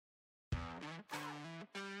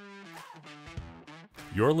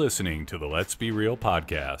You're listening to the Let's Be Real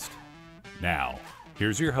podcast. Now,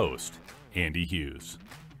 here's your host, Andy Hughes.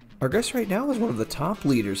 Our guest right now is one of the top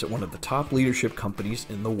leaders at one of the top leadership companies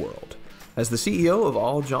in the world. As the CEO of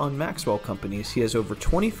all John Maxwell Companies, he has over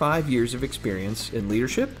 25 years of experience in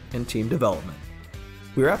leadership and team development.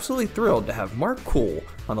 We're absolutely thrilled to have Mark Kuhl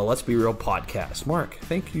on the Let's Be Real podcast. Mark,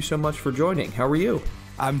 thank you so much for joining. How are you?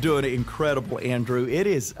 I'm doing incredible, Andrew. It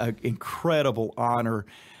is an incredible honor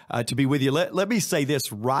to be with you. Let me say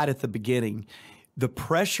this right at the beginning. The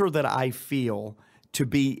pressure that I feel to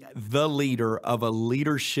be the leader of a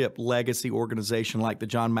leadership legacy organization like the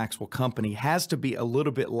John Maxwell Company has to be a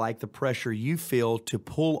little bit like the pressure you feel to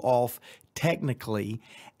pull off technically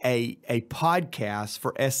a podcast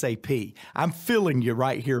for SAP. I'm feeling you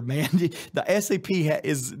right here, man. The SAP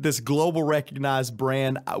is this global recognized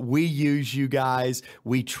brand. We use you guys.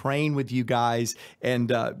 We train with you guys. And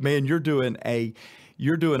man, you're doing a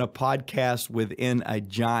podcast within a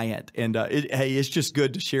giant. And hey, it's just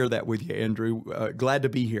good to share that with you, Andrew. Glad to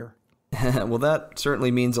be here. Well, that certainly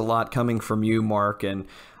means a lot coming from you, Mark. And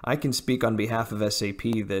I can speak on behalf of SAP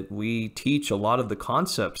that we teach a lot of the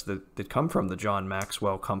concepts that come from the John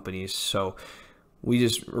Maxwell Companies. So we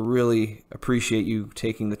just really appreciate you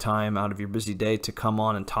taking the time out of your busy day to come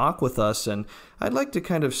on and talk with us. And I'd like to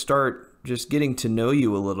kind of start just getting to know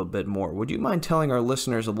you a little bit more. Would you mind telling our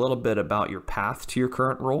listeners a little bit about your path to your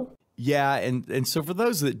current role? Yeah, and so for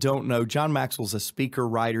those that don't know, John Maxwell's a speaker,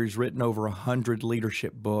 writer. He's written over 100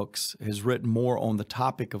 leadership books, has written more on the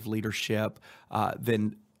topic of leadership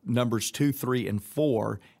than numbers 2, 3, and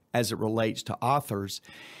 4 as it relates to authors.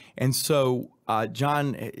 And so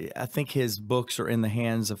John, I think his books are in the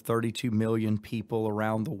hands of 32 million people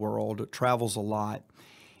around the world. It travels a lot.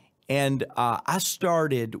 And I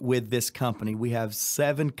started with this company. We have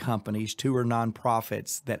 7 companies, 2 are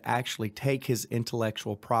nonprofits, that actually take his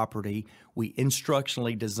intellectual property. We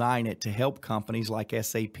instructionally design it to help companies like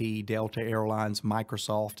SAP, Delta Airlines,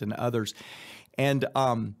 Microsoft, and others. And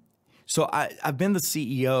so I've been the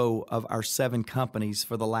CEO of our 7 companies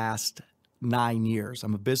for the last 9 years.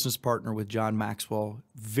 I'm a business partner with John Maxwell,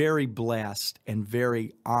 very blessed and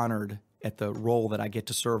very honored at the role that I get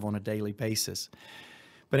to serve on a daily basis.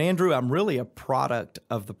 But Andrew, I'm really a product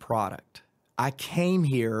of the product. I came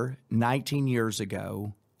here 19 years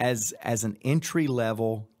ago as an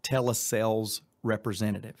entry-level telesales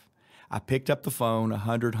representative. I picked up the phone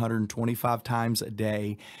 100, 125 times a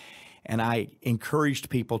day, and I encouraged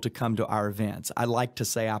people to come to our events. I like to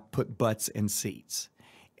say I put butts in seats.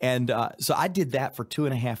 And so I did that for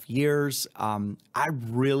 2.5 years. I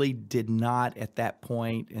really did not at that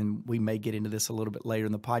point, and we may get into this a little bit later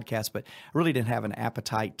in the podcast, but I really didn't have an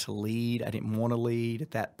appetite to lead. I didn't want to lead. At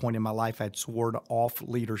that point in my life, I'd sworn off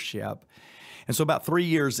leadership. And so about 3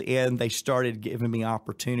 years in, they started giving me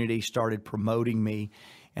opportunity, started promoting me.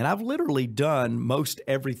 And I've literally done most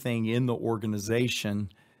everything in the organization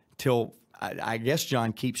till I guess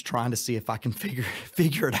John keeps trying to see if I can figure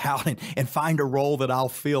it out and find a role that I'll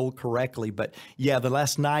fill correctly. But yeah, the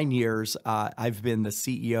last 9 years, I've been the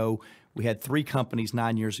CEO. We had 3 companies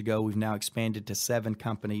 9 years ago. We've now expanded to 7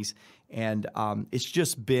 companies. And it's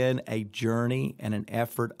just been a journey and an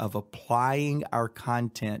effort of applying our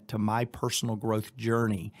content to my personal growth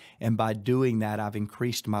journey. And by doing that, I've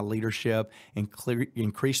increased my leadership,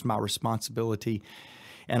 increased my responsibility,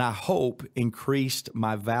 and I hope increased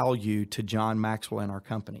my value to John Maxwell and our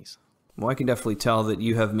companies. Well, I can definitely tell that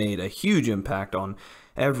you have made a huge impact on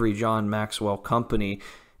every John Maxwell company.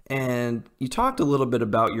 And you talked a little bit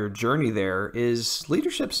about your journey there. Is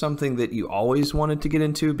leadership something that you always wanted to get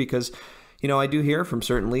into? Because, I do hear from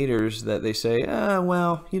certain leaders that they say,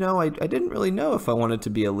 I didn't really know if I wanted to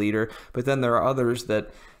be a leader. But then there are others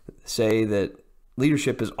that say that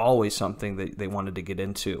leadership is always something that they wanted to get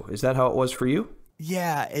into. Is that how it was for you?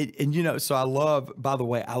 Yeah. And so I love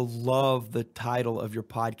the title of your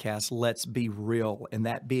podcast, Let's Be Real, and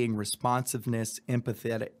that being responsiveness,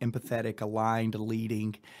 empathetic, aligned,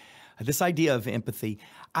 leading. This idea of empathy,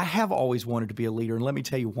 I have always wanted to be a leader, and let me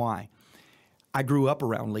tell you why. I grew up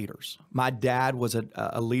around leaders. My dad was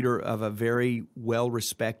a leader of a very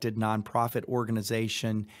well-respected nonprofit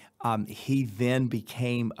organization. He then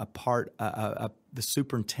became the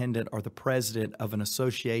superintendent or the president of an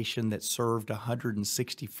association that served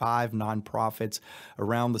 165 nonprofits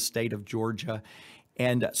around the state of Georgia.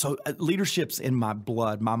 And so leadership's in my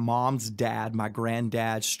blood. My mom's dad, my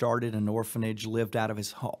granddad, started an orphanage, lived out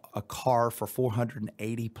of a car for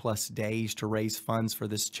 480 plus days to raise funds for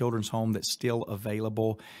this children's home that's still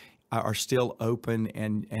available, are still open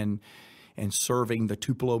and and serving the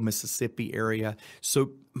Tupelo, Mississippi area.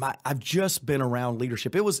 So I've just been around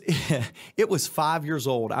leadership. It was it was 5 years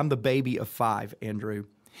old. I'm the baby of 5, Andrew.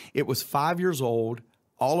 It was 5 years old.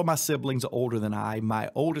 All of my siblings are older than I. My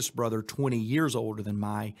oldest brother, 20 years older than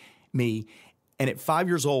me. And at 5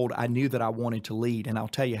 years old, I knew that I wanted to lead. And I'll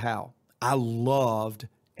tell you how. I loved,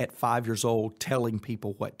 at 5 years old, telling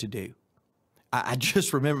people what to do. I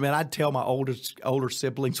just remember, man, I'd tell my older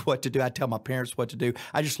siblings what to do. I'd tell my parents what to do.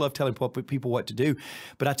 I just loved telling people what to do.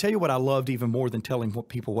 But I tell you what I loved even more than telling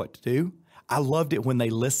people what to do. I loved it when they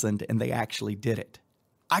listened and they actually did it.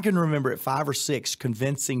 I can remember at 5 or 6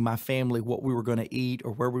 convincing my family what we were going to eat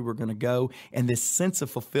or where we were going to go, and this sense of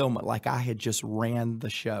fulfillment like I had just ran the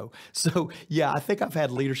show. So, yeah, I think I've had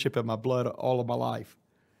leadership in my blood all of my life.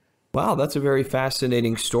 Wow, that's a very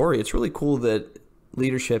fascinating story. It's really cool that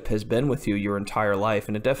leadership has been with you your entire life,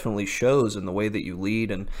 and it definitely shows in the way that you lead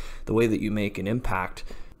and the way that you make an impact.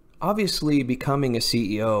 Obviously, becoming a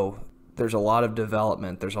CEO, there's a lot of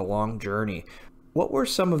development. There's a long journey. What were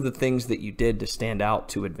some of the things that you did to stand out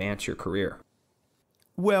to advance your career?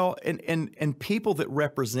 Well, and people that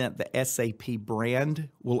represent the SAP brand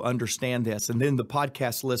will understand this. And then the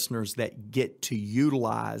podcast listeners that get to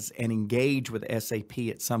utilize and engage with SAP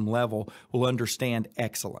at some level will understand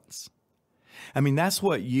excellence. I mean, that's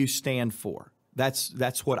what you stand for.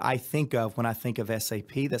 That's what I think of when I think of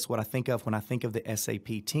SAP. That's what I think of when I think of the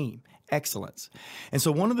SAP team, excellence. And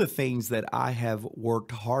so one of the things that I have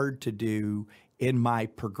worked hard to do in my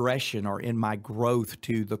progression or in my growth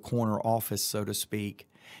to the corner office, so to speak,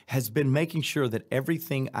 has been making sure that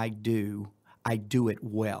everything I do it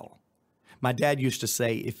well. My dad used to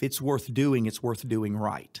say, if it's worth doing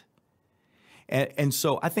right. And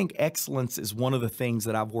so I think excellence is one of the things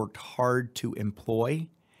that I've worked hard to employ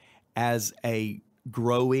as a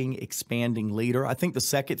growing, expanding leader. I think the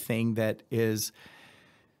second thing that is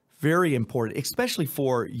very important, especially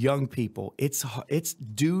for young people, it's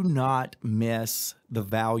do not miss the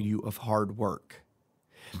value of hard work.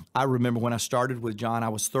 I remember when I started with John, I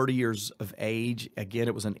was 30 years of age. Again,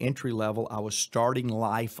 it was an entry level. I was starting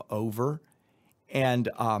life over. And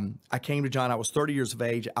I came to John, I was 30 years of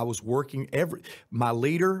age. I was working my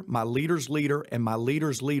leader's leader, and my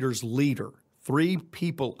leader's leader's leader. 3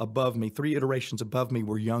 people above me, 3 iterations above me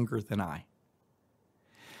were younger than I.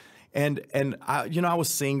 And I was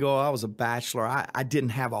single, I was a bachelor. I didn't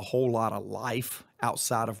have a whole lot of life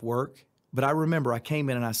outside of work. But I remember I came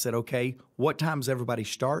in and I said, okay, what time does everybody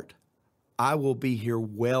start? I will be here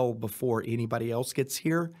well before anybody else gets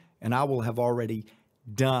here, and I will have already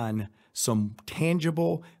done some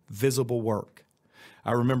tangible, visible work.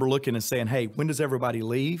 I remember looking and saying, hey, when does everybody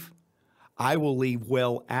leave? I will leave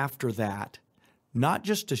well after that, not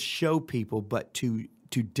just to show people, but to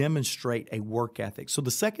demonstrate a work ethic. So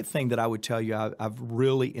the second thing that I would tell you I've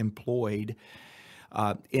really employed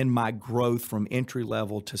in my growth from entry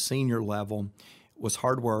level to senior level was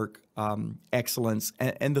hard work, excellence.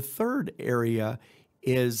 And the third area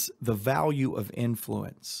is the value of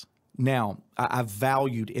influence. Now, I've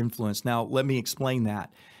valued influence. Now, let me explain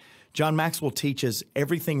that. John Maxwell teaches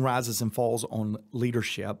everything rises and falls on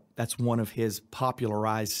leadership. That's one of his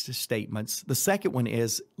popularized statements. The second one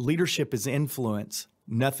is leadership is influence,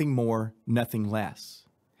 nothing more, nothing less.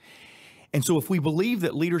 And so if we believe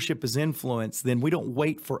that leadership is influence, then we don't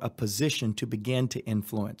wait for a position to begin to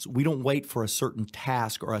influence. We don't wait for a certain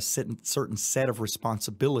task or a certain set of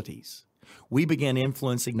responsibilities. We begin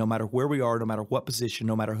influencing no matter where we are, no matter what position,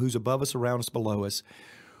 no matter who's above us, around us, below us.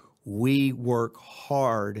 We work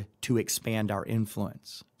hard to expand our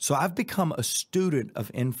influence. So I've become a student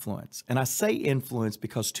of influence. And I say influence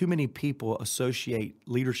because too many people associate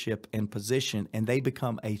leadership and position, and they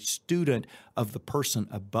become a student of the person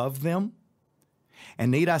above them.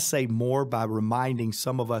 And need I say more by reminding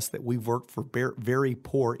some of us that we've worked for very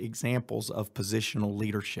poor examples of positional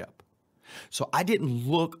leadership. So I didn't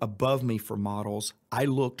look above me for models. I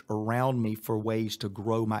looked around me for ways to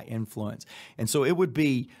grow my influence. And so it would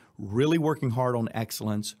be really working hard on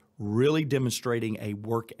excellence, really demonstrating a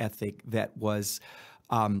work ethic that was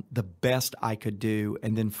the best I could do,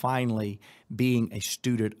 and then finally being a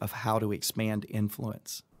student of how to expand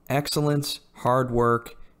influence. Excellence, hard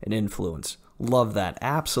work, and influence. Love that.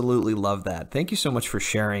 Absolutely love that. Thank you so much for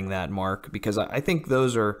sharing that, Mark, because I think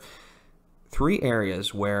those are 3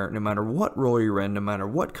 areas where no matter what role you're in, no matter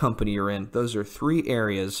what company you're in, those are 3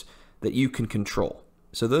 areas that you can control.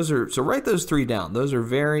 So write those 3 down. Those are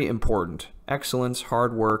very important. Excellence,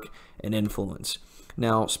 hard work, and influence.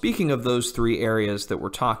 Now, speaking of those 3 areas that we're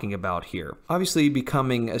talking about here, obviously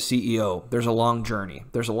becoming a CEO, there's a long journey.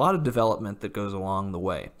 There's a lot of development that goes along the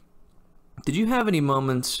way. Did you have any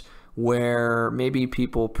moments where maybe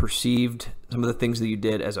people perceived some of the things that you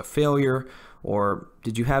did as a failure? Or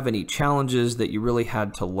did you have any challenges that you really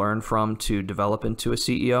had to learn from to develop into a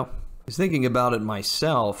CEO? I was thinking about it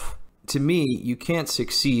myself. To me, you can't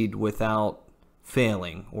succeed without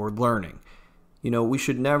failing or learning. We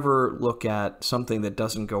should never look at something that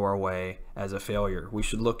doesn't go our way as a failure. We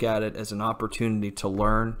should look at it as an opportunity to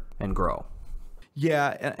learn and grow.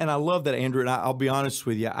 Yeah, and I love that, Andrew, and I'll be honest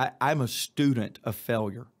with you. I'm a student of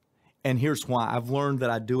failure. And here's why. I've learned that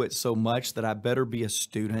I do it so much that I better be a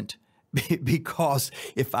student, because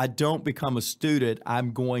if I don't become a student,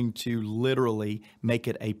 I'm going to literally make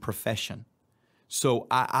it a profession. So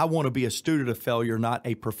I want to be a student of failure, not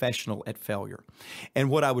a professional at failure. And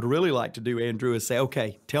what I would really like to do, Andrew, is say,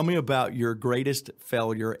 okay, tell me about your greatest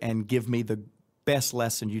failure and give me the best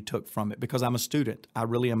lesson you took from it, because I'm a student. I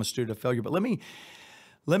really am a student of failure. But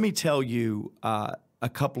let me tell you a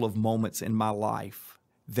couple of moments in my life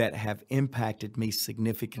that have impacted me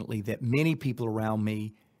significantly that many people around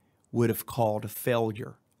me would have called a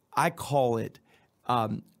failure. I call it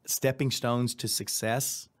stepping stones to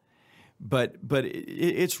success. But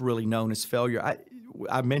it's really known as failure.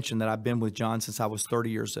 I mentioned that I've been with John since I was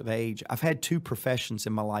 30 years of age. I've had two professions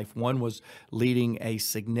in my life. One was leading a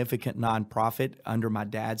significant nonprofit under my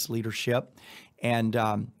dad's leadership. And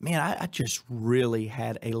I just really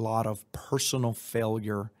had a lot of personal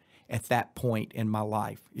failure at that point in my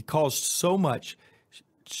life. It caused so much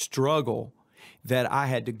struggle that I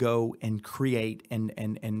had to go and create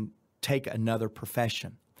and take another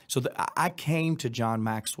profession. So I came to John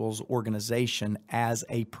Maxwell's organization as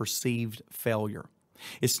a perceived failure.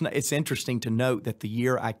 It's interesting to note that the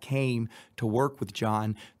year I came to work with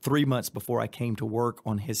John, 3 months before I came to work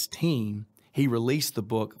on his team, he released the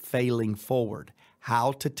book, Failing Forward,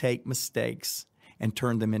 How to Take Mistakes and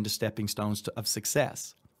Turn Them into Stepping Stones of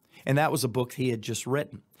Success. And that was a book he had just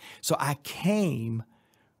written. So I came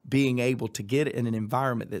being able to get in an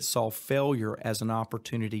environment that saw failure as an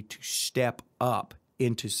opportunity to step up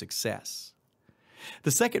into success. The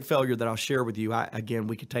second failure that I'll share with you, again,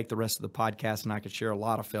 we could take the rest of the podcast and I could share a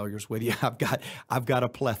lot of failures with you. I've got a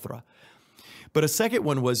plethora. But a second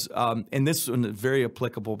one was, and this one is very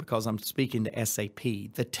applicable because I'm speaking to SAP,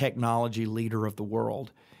 the technology leader of the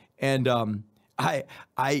world. And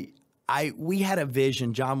we had a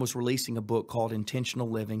vision. John was releasing a book called Intentional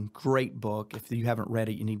Living, great book. If you haven't read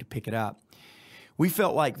it, you need to pick it up. We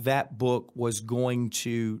felt like that book was going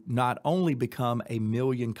to not only become a 1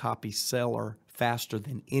 million copy seller faster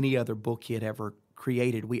than any other book he had ever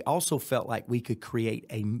created, we also felt like we could create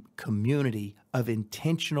a community of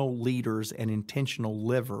intentional leaders and intentional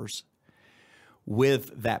livers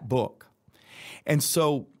with that book. And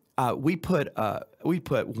so we put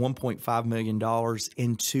 $1.5 million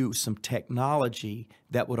into some technology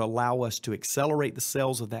that would allow us to accelerate the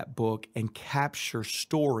sales of that book and capture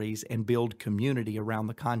stories and build community around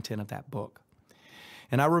the content of that book.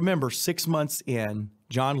 And I remember 6 months in,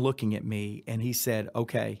 John looking at me and he said,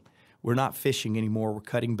 okay, we're not fishing anymore, we're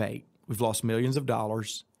cutting bait. We've lost millions of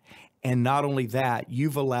dollars. And not only that,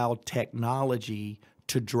 you've allowed technology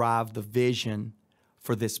to drive the vision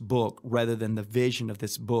for this book rather than the vision of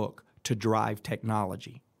this book to drive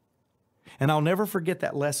technology. And I'll never forget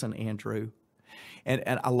that lesson, Andrew. And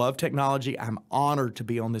I love technology. I'm honored to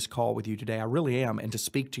be on this call with you today. I really am. And to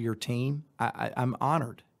speak to your team, I'm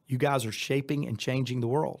honored. You guys are shaping and changing the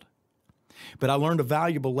world. But I learned a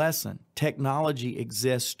valuable lesson. Technology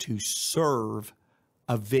exists to serve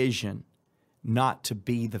a vision, not to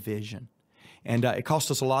be the vision. And it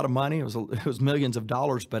cost us a lot of money. It was millions of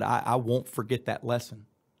dollars, but I won't forget that lesson.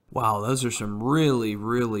 Wow, those are some really,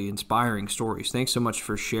 really inspiring stories. Thanks so much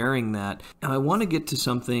for sharing that. Now, I want to get to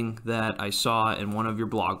something that I saw in one of your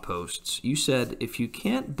blog posts. You said, if you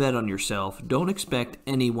can't bet on yourself, don't expect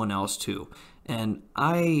anyone else to. And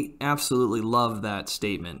I absolutely love that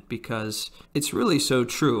statement because it's really so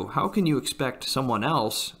true. How can you expect someone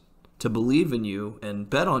else to believe in you and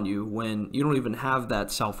bet on you when you don't even have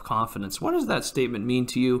that self-confidence? What does that statement mean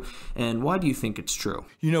to you, and why do you think it's true?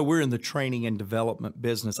 You know, we're in the training and development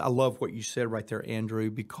business. I love what you said right there, Andrew,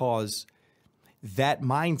 because that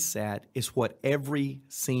mindset is what every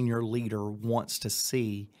senior leader wants to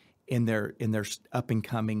see in their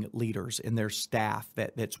up-and-coming leaders, in their staff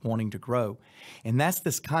that's wanting to grow. And that's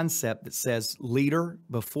this concept that says, leader,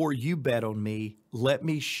 before you bet on me, let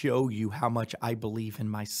me show you how much I believe in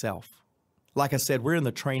myself. Like I said, we're in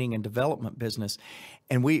the training and development business,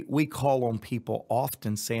 and we call on people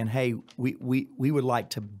often saying, hey, we would like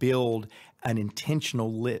to build an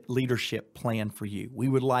intentional leadership plan for you. We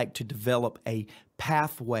would like to develop a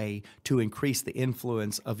pathway to increase the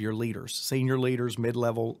influence of your leaders, senior leaders,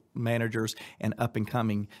 mid-level managers, and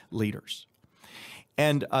up-and-coming leaders.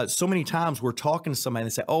 And so many times we're talking to somebody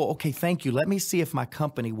and they say, oh, okay, thank you. Let me see if my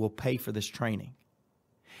company will pay for this training.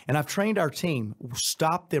 And I've trained our team,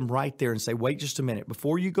 stop them right there and say, wait just a minute.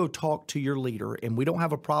 Before you go talk to your leader, and we don't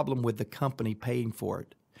have a problem with the company paying for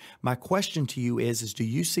it, my question to you is do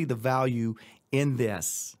you see the value in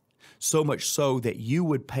this so much so that you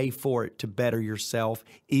would pay for it to better yourself,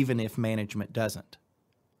 even if management doesn't?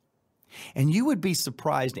 And you would be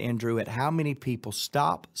surprised, Andrew, at how many people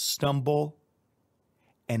stop, stumble,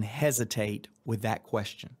 and hesitate with that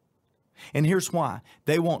question. And here's why.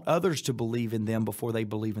 They want others to believe in them before they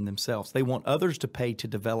believe in themselves. They want others to pay to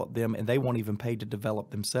develop them, and they won't even pay to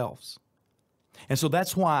develop themselves. And so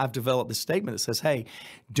that's why I've developed this statement that says, hey,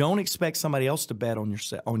 don't expect somebody else to bet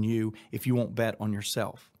on you if you won't bet on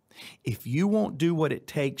yourself. If you won't do what it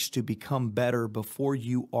takes to become better before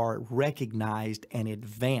you are recognized and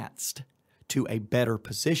advanced to a better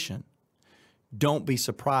position, don't be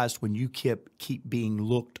surprised when you keep being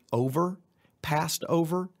looked over, passed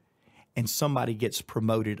over, and somebody gets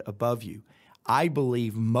promoted above you. I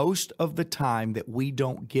believe most of the time that we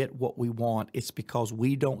don't get what we want, it's because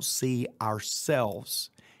we don't see ourselves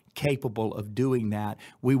capable of doing that.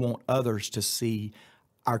 We want others to see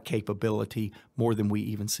our capability more than we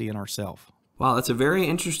even see in ourselves. Wow, that's a very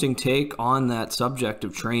interesting take on that subject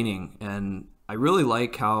of training. And I really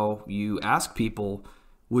like how you ask people,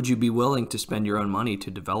 would you be willing to spend your own money to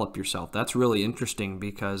develop yourself? That's really interesting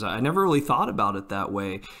because I never really thought about it that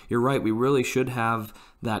way. You're right. We really should have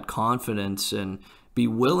that confidence and be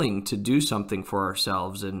willing to do something for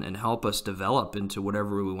ourselves and help us develop into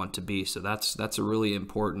whatever we want to be. So that's a really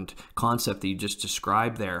important concept that you just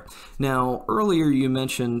described there. Now, earlier you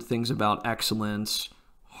mentioned things about excellence,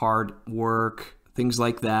 hard work, things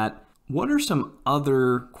like that. What are some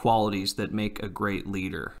other qualities that make a great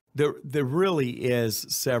leader? There really is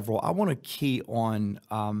several. I want to key on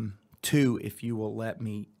two, if you will let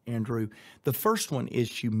me, Andrew. The first one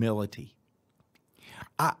is humility.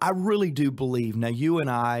 I really do believe, now you and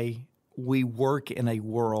I, we work in a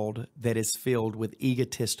world that is filled with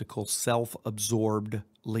egotistical, self-absorbed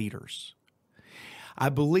leaders. I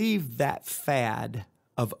believe that fad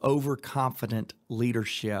of overconfident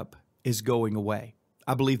leadership is going away.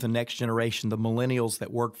 I believe the next generation, the millennials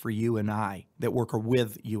that work for you and I, that work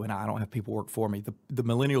with you and I don't have people work for me, the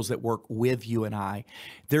millennials that work with you and I,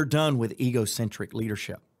 they're done with egocentric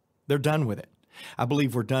leadership. They're done with it. I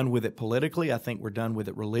believe we're done with it politically. I think we're done with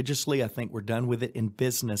it religiously. I think we're done with it in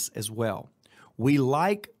business as well. We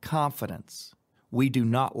like confidence. We do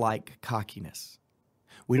not like cockiness.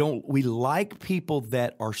 We like people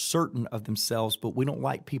that are certain of themselves, but we don't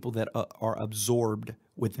like people that are absorbed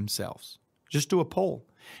with themselves. Just do a poll.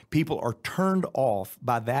 People are turned off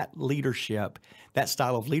by that leadership, that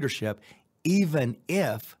style of leadership, even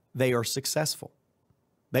if they are successful.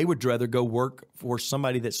 They would rather go work for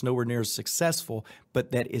somebody that's nowhere near as successful,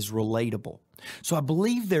 but that is relatable. So I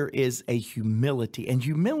believe there is a humility, and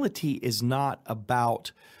humility is not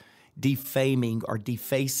about defaming or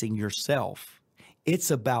defacing yourself.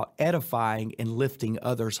 It's about edifying and lifting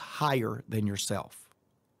others higher than yourself.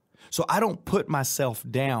 So I don't put myself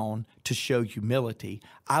down to show humility.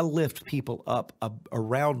 I lift people up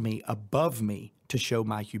around me, above me, to show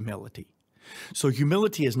my humility. So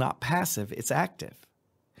humility is not passive, it's active.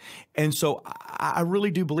 And so I really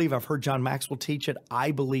do believe, I've heard John Maxwell teach it, I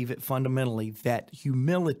believe it fundamentally, that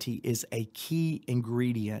humility is a key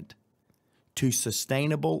ingredient to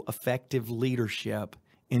sustainable, effective leadership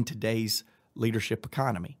in today's leadership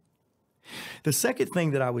economy. The second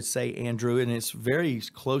thing that I would say, Andrew, and it's very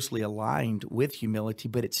closely aligned with humility,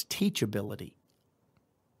 but it's teachability.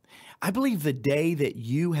 I believe the day that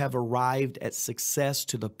you have arrived at success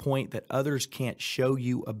to the point that others can't show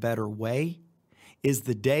you a better way is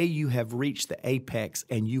the day you have reached the apex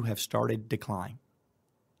and you have started decline.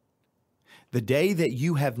 The day that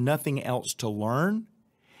you have nothing else to learn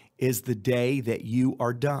is the day that you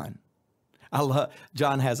are done.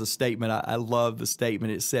 John has a statement. I love the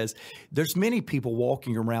statement. It says, there's many people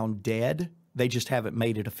walking around dead. They just haven't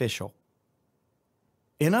made it official.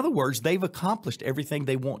 In other words, they've accomplished everything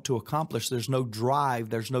they want to accomplish. There's no drive.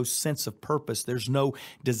 There's no sense of purpose. There's no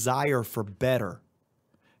desire for better.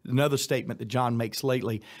 Another statement that John makes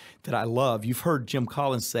lately that I love, you've heard Jim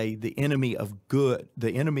Collins say, the enemy of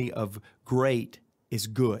great is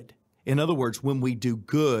good. In other words, when we do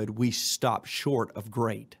good, we stop short of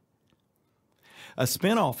great. A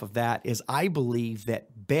spinoff of that is I believe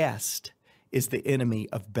that best is the enemy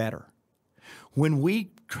of better. When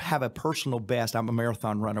we have a personal best, I'm a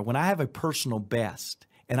marathon runner. When I have a personal best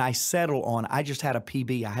and I settle on, I just had a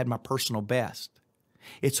PB, I had my personal best,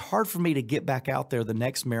 it's hard for me to get back out there the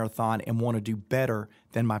next marathon and want to do better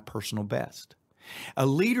than my personal best. A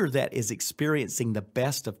leader that is experiencing the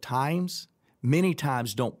best of times many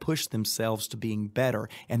times don't push themselves to being better,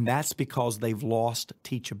 and that's because they've lost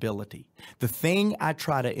teachability. The thing I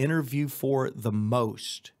try to interview for the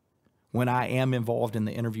most when I am involved in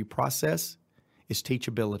the interview process is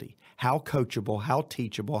teachability. How coachable, how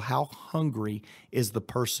teachable, how hungry is the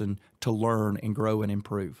person to learn and grow and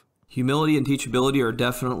improve? Humility and teachability are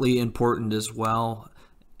definitely important as well.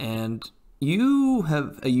 And you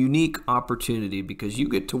have a unique opportunity because you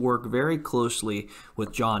get to work very closely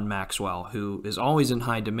with John Maxwell, who is always in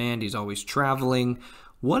high demand. He's always traveling.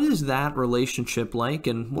 What is that relationship like,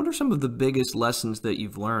 and what are some of the biggest lessons that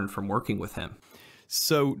you've learned from working with him?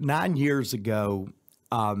 So 9 years ago,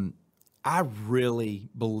 I really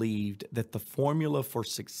believed that the formula for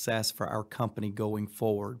success for our company going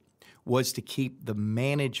forward was to keep the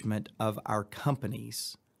management of our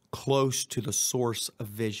companies close to the source of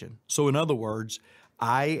vision. So in other words,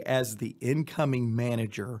 I, as the incoming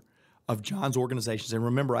manager of John's organizations, and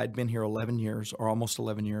remember I'd been here 11 years or almost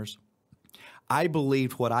 11 years, I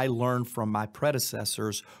believed what I learned from my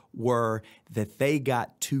predecessors were that they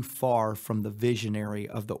got too far from the visionary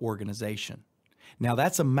of the organization. Now,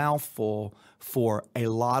 that's a mouthful for a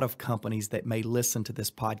lot of companies that may listen to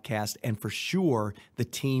this podcast, and for sure, the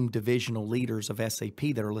team divisional leaders of SAP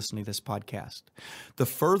that are listening to this podcast. The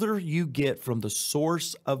further you get from the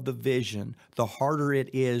source of the vision, the harder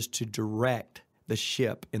it is to direct the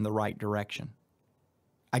ship in the right direction.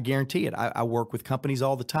 I guarantee it. I work with companies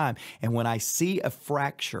all the time, and when I see a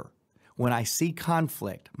fracture, when I see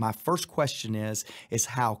conflict, my first question is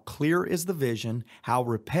how clear is the vision, how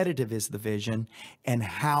repetitive is the vision, and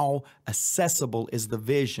how accessible is the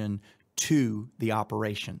vision to the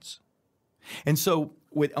operations? And so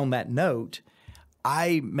on that note,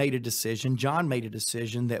 I made a decision, John made a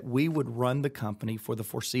decision that we would run the company for the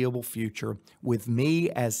foreseeable future with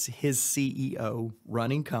me as his CEO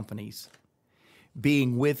running companies,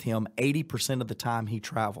 being with him 80% of the time he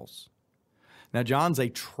travels. Now, John's a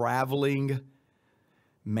traveling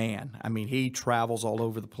man. I mean, he travels all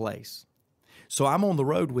over the place. So I'm on the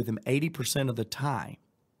road with him 80% of the time.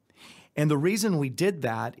 And the reason we did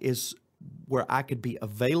that is where I could be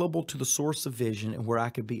available to the source of vision and where I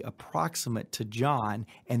could be approximate to John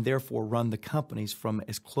and therefore run the companies from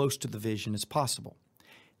as close to the vision as possible.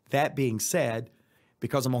 That being said,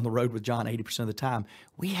 because I'm on the road with John 80% of the time,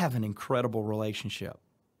 we have an incredible relationship.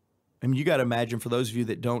 I mean, you got to imagine, for those of you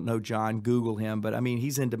that don't know John, Google him, but I mean,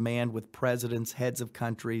 he's in demand with presidents, heads of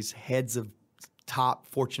countries, heads of top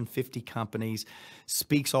Fortune 50 companies,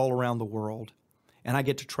 speaks all around the world. And I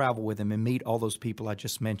get to travel with him and meet all those people I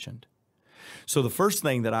just mentioned. So the first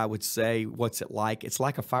thing that I would say, what's it like? It's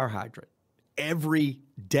like a fire hydrant. Every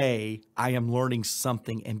day I am learning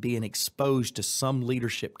something and being exposed to some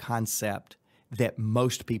leadership concept that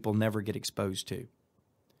most people never get exposed to.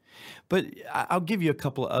 But I'll give you a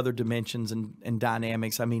couple of other dimensions and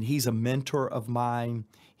dynamics. I mean, he's a mentor of mine.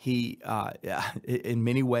 He, in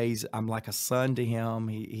many ways, I'm like a son to him.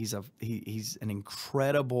 He's an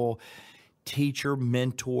incredible teacher,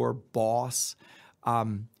 mentor, boss.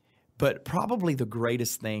 But probably the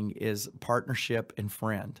greatest thing is partnership and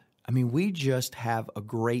friend. I mean, we just have a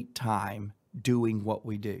great time doing what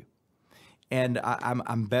we do. And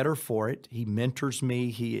I'm better for it. He mentors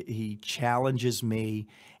me. He challenges me.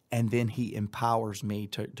 And then he empowers me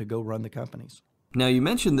to go run the companies. Now, you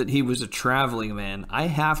mentioned that he was a traveling man. I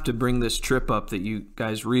have to bring this trip up that you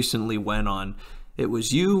guys recently went on. It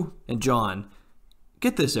was you and John.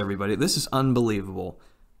 Get this, everybody. This is unbelievable.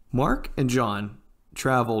 Mark and John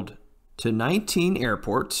traveled to 19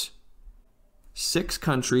 airports, 6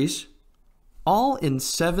 countries, all in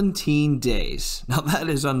 17 days. Now, that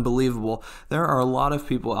is unbelievable. There are a lot of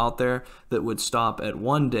people out there that would stop at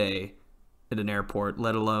one day at an airport,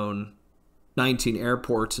 let alone 19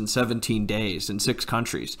 airports in 17 days in 6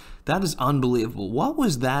 countries. That is unbelievable. What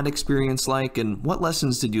was that experience like, and what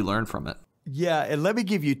lessons did you learn from it? Yeah, and let me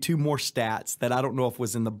give you 2 more stats that I don't know if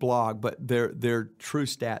was in the blog, but they're true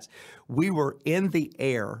stats. We were in the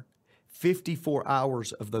air 54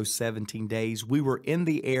 hours of those 17 days. We were in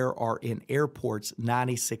the air or in airports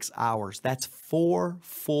 96 hours. That's 4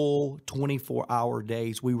 full 24-hour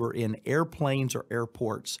days. We were in airplanes or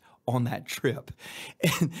airports on that trip.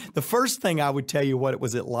 And the first thing I would tell you, what it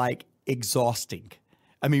was like, exhausting.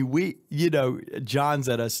 I mean, John's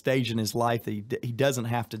at a stage in his life that he doesn't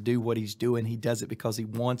have to do what he's doing. He does it because he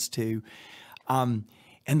wants to. And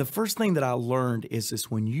the first thing that I learned is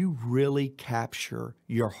this: when you really capture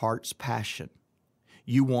your heart's passion,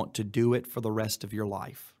 you want to do it for the rest of your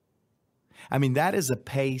life. I mean, that is a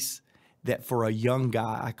pace that for a young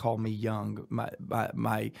guy, I call me young.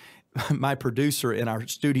 My producer in our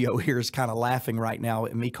studio here is kind of laughing right now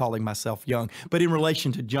at me calling myself young. But in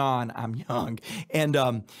relation to John, I'm young. And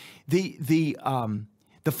the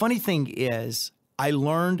funny thing is, I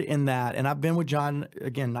learned in that, and I've been with John,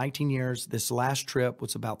 again, 19 years. This last trip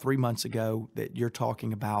was about 3 months ago that you're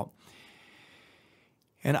talking about.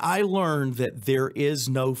 And I learned that there is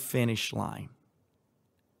no finish line.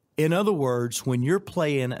 In other words, when you're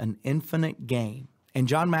playing an infinite game, and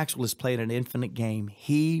John Maxwell is playing an infinite game,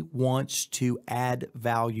 he wants to add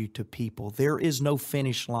value to people. There is no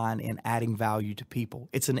finish line in adding value to people.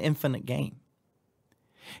 It's an infinite game.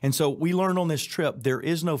 And so we learned on this trip, there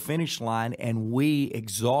is no finish line, and we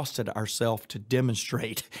exhausted ourselves to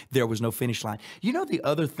demonstrate there was no finish line. You know the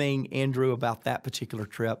other thing, Andrew, about that particular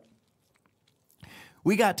trip?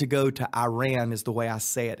 We got to go to Iran, is the way I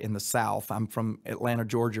say it in the South. I'm from Atlanta,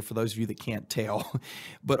 Georgia, for those of you that can't tell.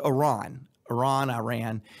 But Iran,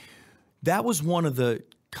 that was one of the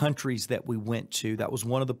countries that we went to. That was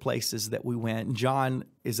one of the places that we went. And John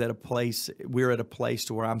is at a place, we're at a place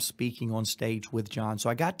to where I'm speaking on stage with John. So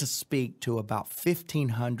I got to speak to about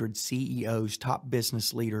 1,500 CEOs, top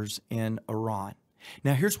business leaders in Iran.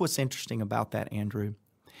 Now, here's what's interesting about that, Andrew.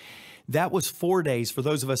 That was 4 days. For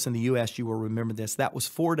those of us in the U.S., you will remember this. That was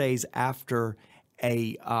 4 days after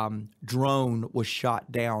a drone was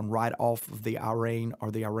shot down right off of the Iran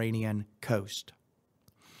or the Iranian coast.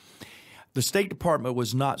 The State Department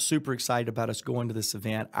was not super excited about us going to this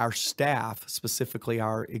event. Our staff, specifically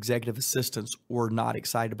our executive assistants, were not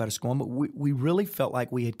excited about us going, but we really felt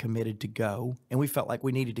like we had committed to go, and we felt like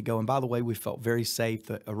we needed to go. And by the way, we felt very safe.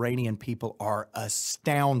 The Iranian people are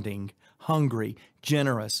astounding, hungry,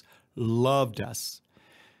 generous, loved us.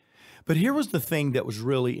 But here was the thing that was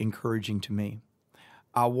really encouraging to me.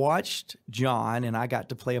 I watched John, and I got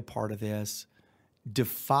to play a part of this,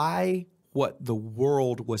 defy what the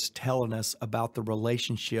world was telling us about the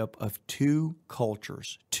relationship of two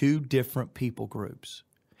cultures, two different people groups.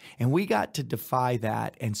 And we got to defy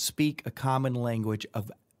that and speak a common language of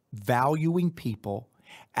valuing people,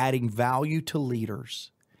 adding value to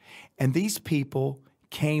leaders. And these people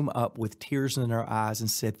came up with tears in their eyes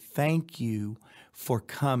and said, "Thank you for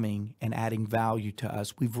coming and adding value to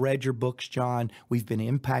us. We've read your books, John. We've been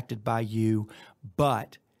impacted by you,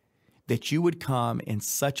 but that you would come in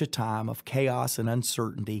such a time of chaos and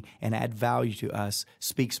uncertainty and add value to us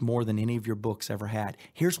speaks more than any of your books ever had."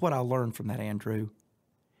 Here's what I learned from that, Andrew.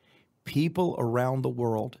 People around the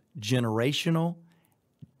world, generational,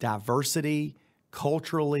 diversity,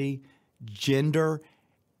 culturally, gender,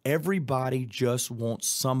 everybody just wants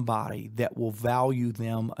somebody that will value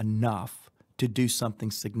them enough to do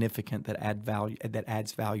something significant that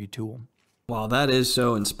adds value to them. Wow, that is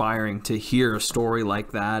so inspiring to hear a story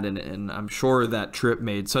like that, and I'm sure that trip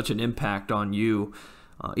made such an impact on you.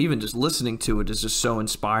 Even just listening to it is just so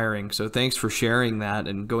inspiring. So thanks for sharing that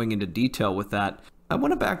and going into detail with that. I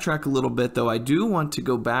want to backtrack a little bit, though. I do want to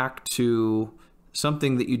go back to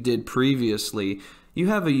something that you did previously. You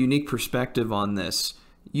have a unique perspective on this.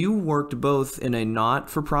 You worked both in a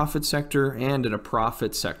not-for-profit sector and in a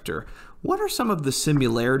profit sector. What are some of the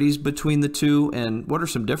similarities between the two, and what are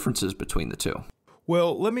some differences between the two?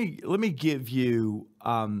 Well, let me give you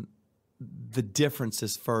the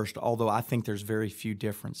differences first, although I think there's very few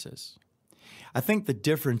differences. I think the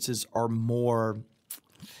differences are more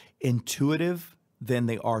intuitive than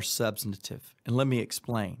they are substantive. And let me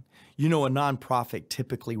explain. You know, a nonprofit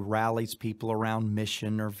typically rallies people around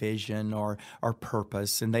mission or vision or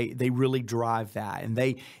purpose, and they really drive that. And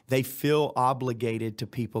they feel obligated to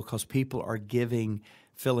people because people are giving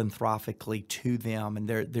philanthropically to them, and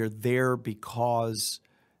they're there because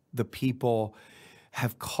the people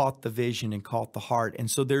have caught the vision and caught the heart. And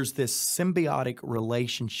so there's this symbiotic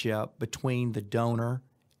relationship between the donor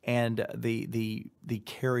and the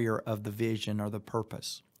carrier of the vision or the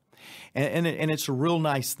purpose. And it's a real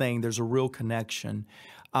nice thing. There's a real connection.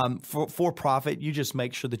 For profit, you just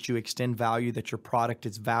make sure that you extend value, that your product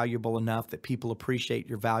is valuable enough, that people appreciate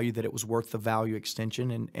your value, that it was worth the value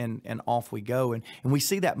extension, and off we go. And we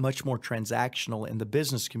see that much more transactional in the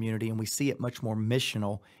business community, and we see it much more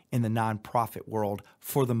missional in the nonprofit world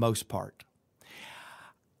for the most part.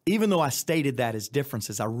 Even though I stated that as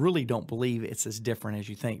differences, I really don't believe it's as different as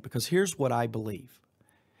you think, because here's what I believe.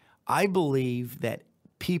 I believe that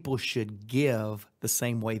people should give the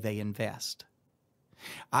same way they invest.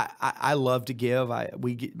 I love to give.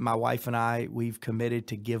 My wife and I, we've committed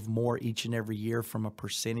to give more each and every year from a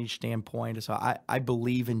percentage standpoint. So I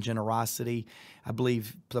believe in generosity. I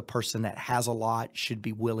believe the person that has a lot should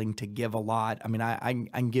be willing to give a lot. I mean, I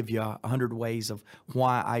can give you 100 ways of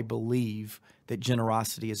why I believe that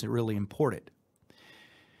generosity is really important.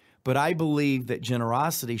 But I believe that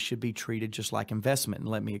generosity should be treated just like investment, and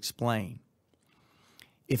let me explain.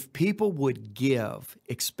 If people would give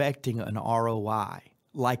expecting an ROI,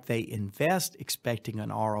 like they invest expecting an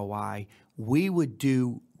ROI, we would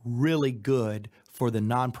do really good for the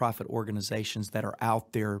nonprofit organizations that are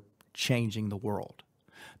out there changing the world.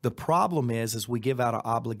 The problem is we give out an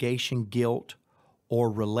obligation, guilt,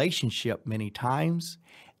 or relationship many times,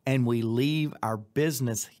 and we leave our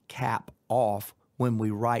business cap off when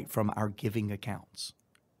we write from our giving accounts.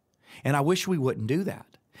 And I wish we wouldn't do that,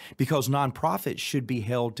 because nonprofits should be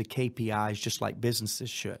held to KPIs just like businesses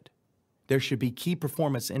should. There should be key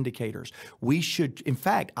performance indicators. We should, in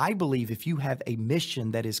fact, I believe if you have a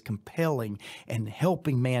mission that is compelling and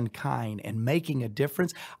helping mankind and making a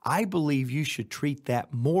difference, I believe you should treat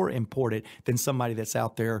that more important than somebody that's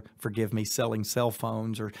out there, forgive me, selling cell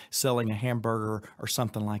phones or selling a hamburger or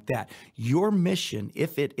something like that. Your mission,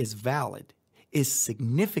 if it is valid, is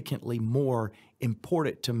significantly more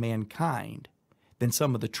important to mankind than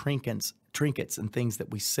some of the trinkets and things that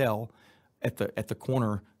we sell at the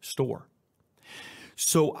corner store.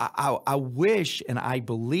 So I wish and I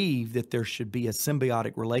believe that there should be a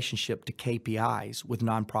symbiotic relationship to KPIs with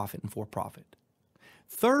nonprofit and for-profit.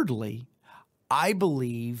 Thirdly, I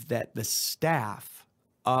believe that the staff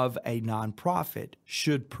of a nonprofit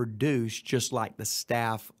should produce just like the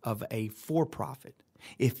staff of a for-profit.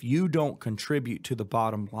 If you don't contribute to the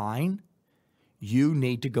bottom line, you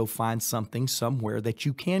need to go find something somewhere that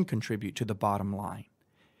you can contribute to the bottom line.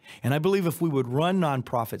 And I believe if we would run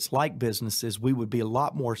nonprofits like businesses, we would be a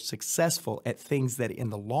lot more successful at things that in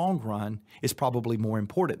the long run is probably more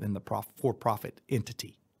important than the for-profit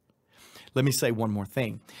entity. Let me say one more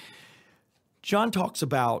thing. John talks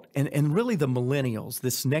about, and really the millennials,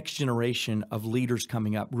 this next generation of leaders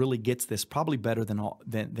coming up really gets this probably better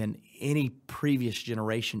than any previous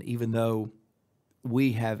generation, even though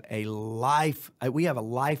we have a lifetime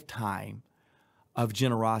of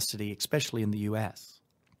generosity, especially in the U.S.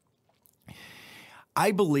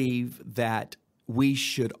 I believe that we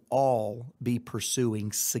should all be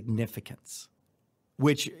pursuing significance,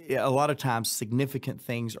 which a lot of times significant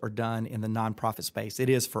things are done in the nonprofit space. It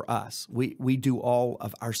is for us. We do all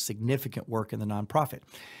of our significant work in the nonprofit.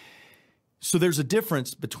 So there's a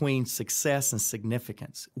difference between success and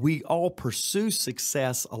significance. We all pursue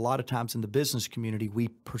success a lot of times in the business community. We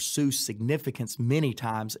pursue significance many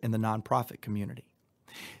times in the nonprofit community.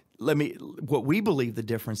 What we believe the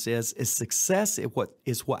difference is success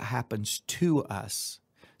is what happens to us.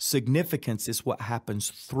 Significance is what happens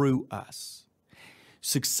through us.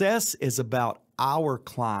 Success is about our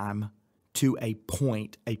climb to a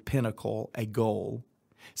point, a pinnacle, a goal.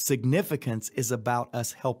 Significance is about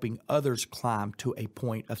us helping others climb to a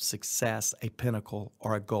point of success, a pinnacle,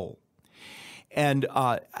 or a goal. And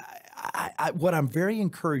what I'm very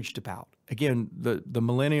encouraged about, again, the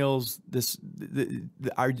millennials,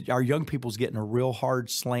 our young people's getting a real hard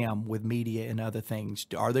slam with media and other things.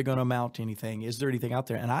 Are they going to amount to anything? Is there anything out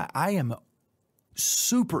there? And I am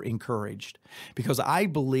super encouraged because I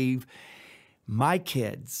believe my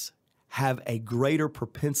kids have a greater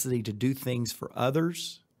propensity to do things for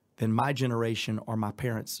others than my generation or my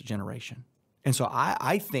parents' generation. And so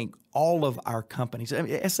I think all of our companies,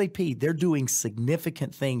 SAP, they're doing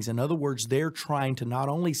significant things. In other words, they're trying to not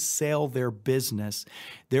only sell their business,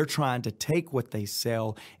 they're trying to take what they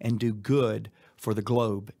sell and do good for the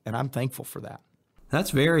globe. And I'm thankful for that.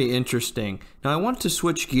 That's very interesting. Now, I want to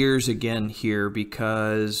switch gears again here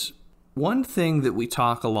because one thing that we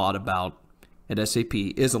talk a lot about at SAP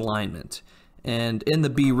is alignment. And in the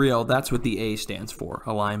Be Real, that's what the A stands for,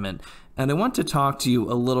 alignment. And I want to talk to you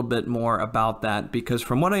a little bit more about that because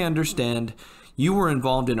from what I understand, you were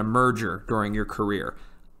involved in a merger during your career.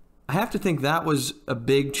 I have to think that was a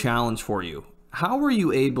big challenge for you. How were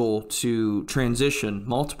you able to transition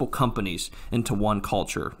multiple companies into one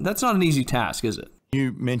culture? That's not an easy task, is it?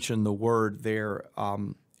 You mentioned the word there,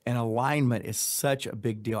 and alignment is such a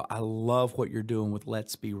big deal. I love what you're doing with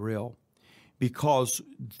Let's Be Real because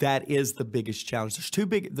that is the biggest challenge.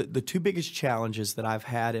 The two biggest challenges that I've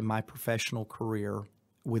had in my professional career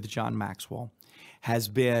with John Maxwell has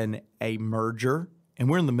been a merger, and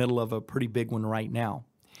we're in the middle of a pretty big one right now.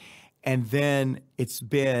 And then it's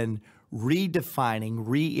been redefining,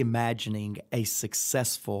 reimagining a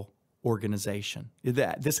successful organization.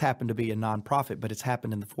 This happened to be a nonprofit, but it's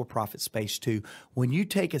happened in the for-profit space too. When you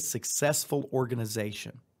take a successful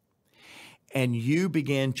organization and you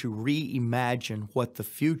begin to reimagine what the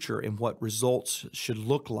future and what results should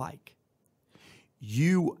look like,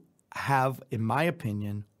 you have, in my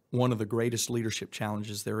opinion, one of the greatest leadership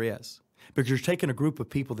challenges there is. Because you're taking a group of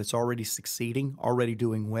people that's already succeeding, already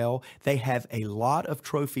doing well. They have a lot of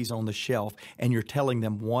trophies on the shelf, and you're telling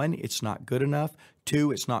them, 1, it's not good enough.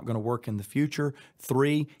 2, it's not going to work in the future.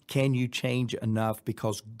 3, can you change enough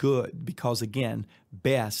because again,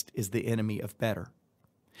 best is the enemy of better.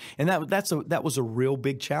 And that was a real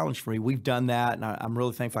big challenge for me. We've done that, and I'm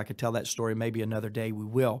really thankful I could tell that story. Maybe another day we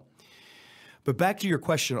will. But back to your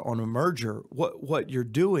question on a merger, what you're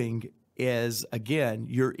doing is, again,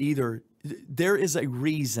 there is a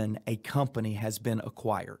reason a company has been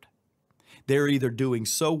acquired. They're either doing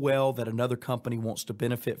so well that another company wants to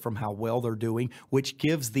benefit from how well they're doing, which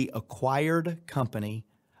gives the acquired company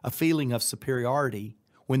a feeling of superiority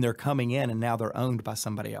when they're coming in and now they're owned by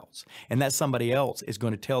somebody else. And that somebody else is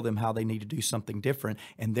going to tell them how they need to do something different,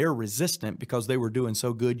 and they're resistant because they were doing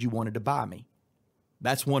so good you wanted to buy me.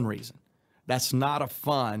 That's one reason. That's not a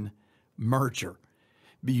fun merger.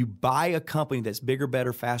 You buy a company that's bigger,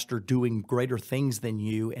 better, faster, doing greater things than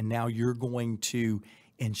you, and now you're going to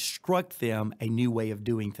instruct them a new way of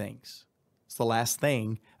doing things. It's the last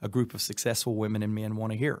thing a group of successful women and men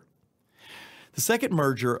want to hear. The second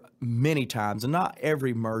merger, many times, and not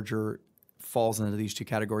every merger falls into these two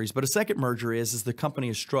categories, but a second merger is the company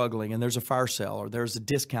is struggling and there's a fire sale or there's a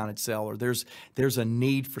discounted sale or there's a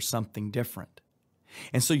need for something different.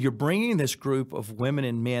 And so you're bringing this group of women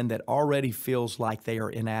and men that already feels like they are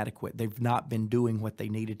inadequate. They've not been doing what they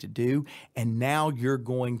needed to do. And now you're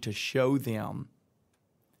going to show them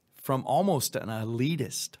from almost an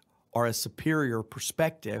elitist or a superior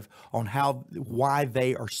perspective on why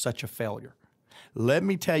they are such a failure. Let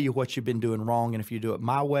me tell you what you've been doing wrong. And if you do it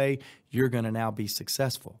my way, you're going to now be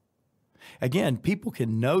successful. Again, people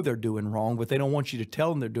can know they're doing wrong, but they don't want you to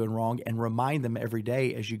tell them they're doing wrong and remind them every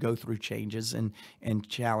day as you go through changes and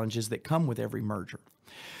challenges that come with every merger.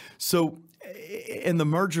 So in the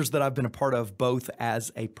mergers that I've been a part of, both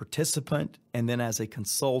as a participant and then as a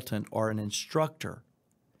consultant or an instructor,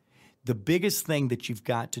 the biggest thing that you've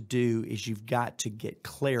got to do is you've got to get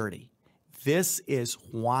clarity. This is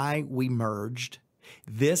why we merged.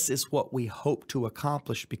 This is what we hope to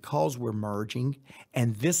accomplish because we're merging,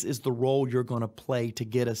 and this is the role you're going to play to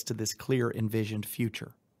get us to this clear envisioned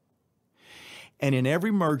future. And in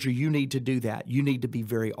every merger, you need to do that. You need to be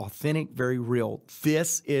very authentic, very real.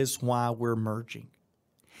 This is why we're merging.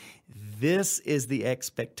 This is the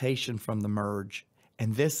expectation from the merge,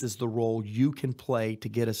 and this is the role you can play to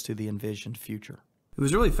get us to the envisioned future. It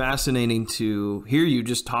was really fascinating to hear you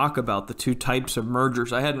just talk about the two types of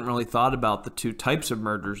mergers. I hadn't really thought about the two types of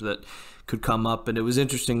mergers that could come up, and it was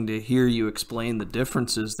interesting to hear you explain the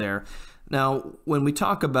differences there. Now, when we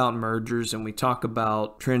talk about mergers and we talk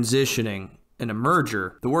about transitioning in a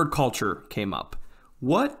merger, the word culture came up.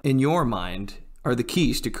 What, in your mind, are the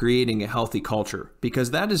keys to creating a healthy culture?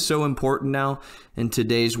 Because that is so important now in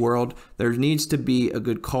today's world. There needs to be a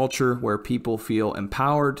good culture where people feel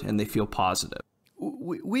empowered and they feel positive.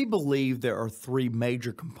 We believe there are three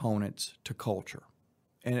major components to culture.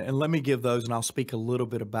 And let me give those, and I'll speak a little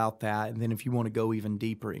bit about that. And then if you want to go even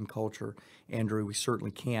deeper in culture, Andrew, we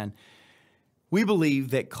certainly can. We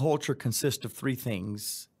believe that culture consists of three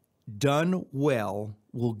things. Done well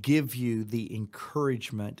will give you the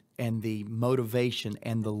encouragement and the motivation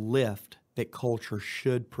and the lift that culture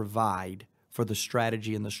should provide for the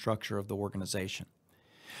strategy and the structure of the organization.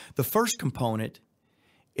 The first component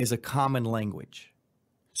is a common language.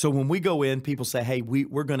 So when we go in, people say, hey,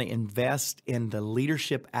 we're going to invest in the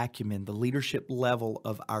leadership acumen, the leadership level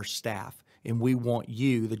of our staff, and we want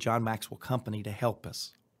you, the John Maxwell Company, to help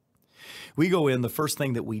us. We go in, the first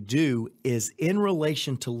thing that we do is in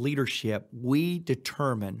relation to leadership, we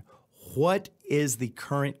determine what is the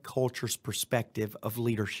current culture's perspective of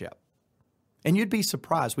leadership. And you'd be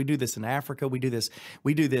surprised. We do this in Africa. We do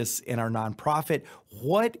this in our nonprofit.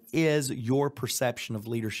 What is your perception of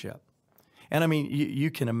leadership? And I mean,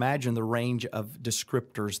 you can imagine the range of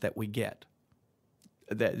descriptors that we get.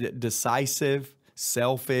 Decisive,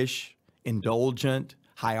 selfish, indulgent,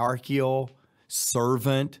 hierarchical,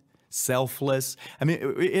 servant, selfless. I mean,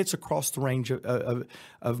 it's across the range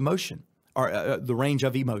of motion, or the range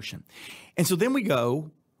of emotion. And so then we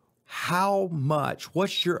go,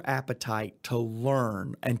 what's your appetite to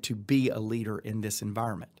learn and to be a leader in this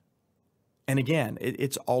environment? And again,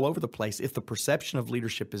 it's all over the place. If the perception of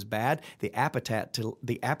leadership is bad, the appetite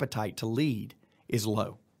to lead is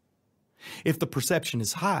low. If the perception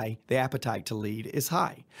is high, the appetite to lead is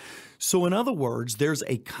high. So in other words, there's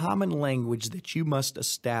a common language that you must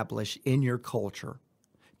establish in your culture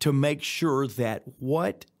to make sure that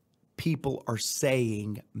what people are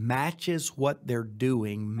saying matches what they're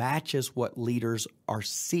doing, matches what leaders are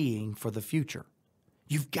seeing for the future.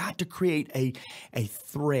 You've got to create a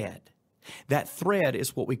thread. That thread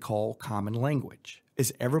is what we call common language.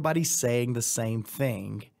 Is everybody saying the same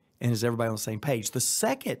thing? And is everybody on the same page? The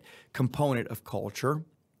second component of culture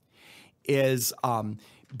is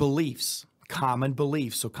beliefs, common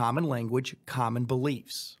beliefs. So common language, common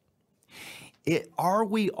beliefs. Are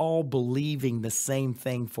we all believing the same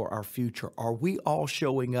thing for our future? Are we all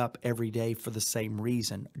showing up every day for the same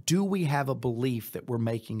reason? Do we have a belief that we're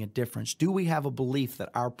making a difference? Do we have a belief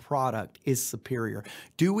that our product is superior?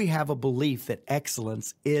 Do we have a belief that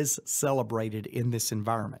excellence is celebrated in this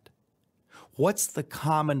environment? What's the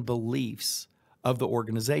common beliefs of the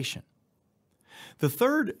organization? The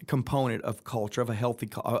third component of culture, of a healthy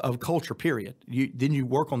culture, period. Then you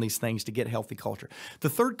work on these things to get healthy culture. The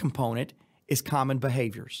third component is common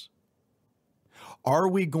behaviors. Are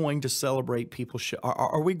we going to celebrate people?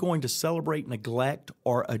 Are we going to celebrate, neglect,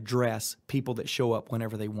 or address people that show up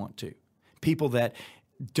whenever they want to? People that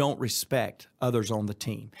don't respect others on the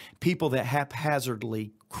team. People that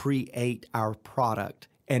haphazardly create our product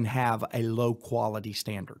and have a low quality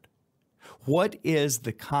standard. What is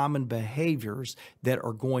the common behaviors that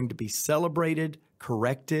are going to be celebrated,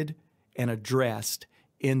 corrected, and addressed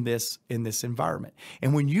in this environment?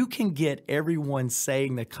 And when you can get everyone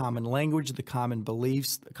saying the common language, the common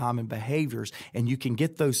beliefs, the common behaviors, and you can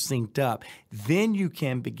get those synced up, then you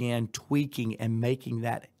can begin tweaking and making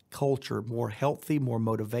that culture more healthy, more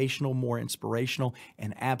motivational, more inspirational,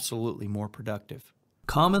 and absolutely more productive.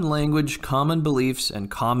 Common language, common beliefs,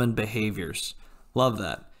 and common behaviors. Love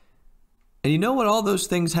that. And you know what all those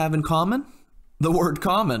things have in common? The word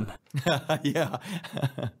common. Yeah.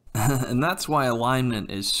 And that's why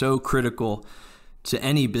alignment is so critical to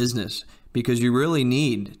any business, because you really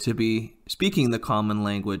need to be speaking the common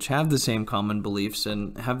language, have the same common beliefs,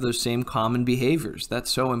 and have those same common behaviors.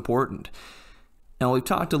 That's so important. Now, we've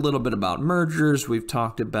talked a little bit about mergers. We've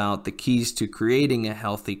talked about the keys to creating a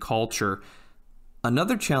healthy culture.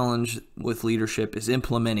 Another challenge with leadership is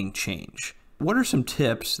implementing change. What are some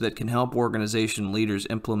tips that can help organization leaders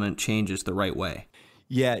implement changes the right way?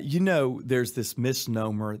 Yeah, there's this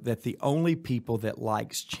misnomer that the only people that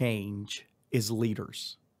likes change is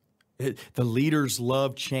leaders. The leaders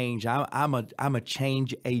love change. I'm a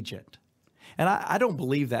change agent. And I don't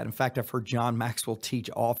believe that. In fact, I've heard John Maxwell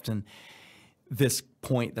teach often this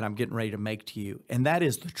point that I'm getting ready to make to you. And that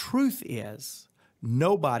is, the truth is,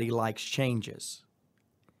 nobody likes changes.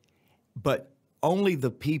 But only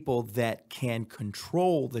the people that can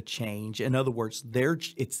control the change, in other words,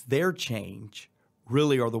 it's their change,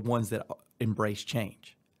 really are the ones that embrace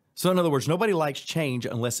change. So in other words, nobody likes change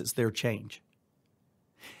unless it's their change.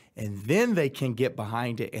 And then they can get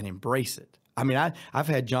behind it and embrace it. I mean, I've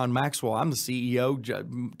had John Maxwell. I'm the CEO,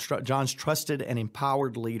 John's trusted and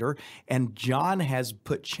empowered leader, and John has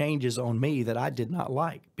put changes on me that I did not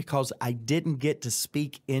like because I didn't get to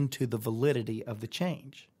speak into the validity of the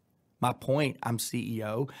change. My point, I'm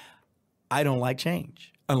CEO, I don't like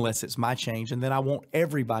change unless it's my change, and then I want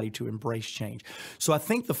everybody to embrace change. So I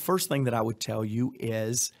think the first thing that I would tell you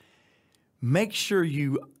is make sure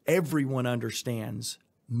everyone understands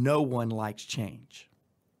no one likes change.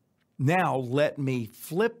 Now let me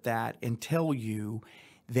flip that and tell you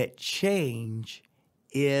that change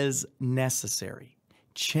is necessary.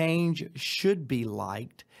 Change should be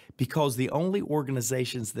liked, because the only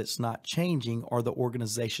organizations that's not changing are the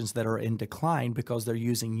organizations that are in decline, because they're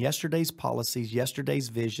using yesterday's policies, yesterday's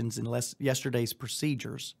visions, and yesterday's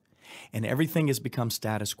procedures, and everything has become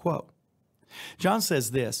status quo. John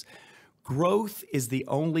says this: growth is the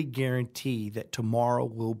only guarantee that tomorrow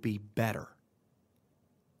will be better.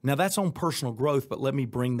 Now that's on personal growth, but let me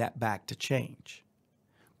bring that back to change.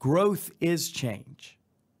 Growth is change.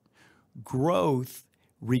 Growth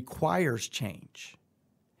requires change.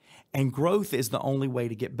 And growth is the only way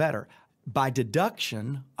to get better. By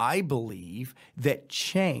deduction, I believe that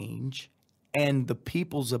change and the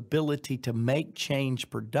people's ability to make change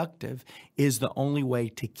productive is the only way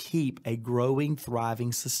to keep a growing,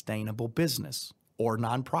 thriving, sustainable business or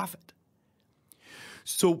nonprofit.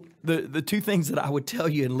 So the two things that I would tell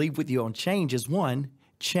you and leave with you on change is, one,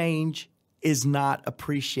 change is not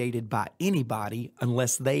appreciated by anybody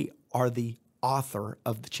unless they are the author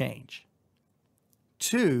of the change.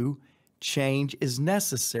 Two, change is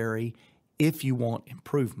necessary if you want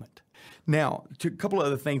improvement. Now, a couple of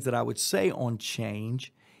other things that I would say on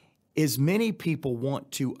change is many people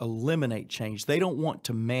want to eliminate change. They don't want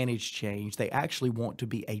to manage change. They actually want to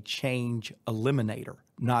be a change eliminator,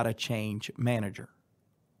 not a change manager.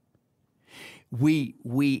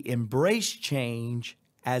 We embrace change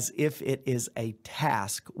as if it is a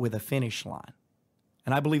task with a finish line.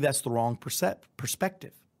 And I believe that's the wrong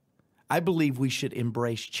perspective. I believe we should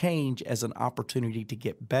embrace change as an opportunity to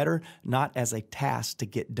get better, not as a task to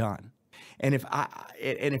get done. And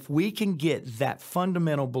if we can get that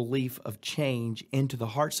fundamental belief of change into the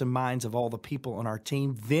hearts and minds of all the people on our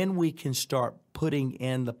team, then we can start putting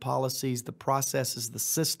in the policies, the processes, the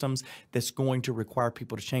systems that's going to require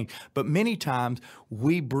people to change. But many times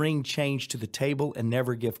we bring change to the table and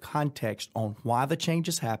never give context on why the change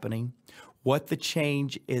is happening, what the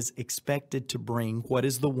change is expected to bring, what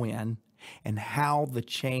is the win, and how the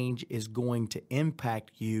change is going to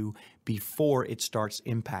impact you before it starts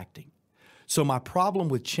impacting. So my problem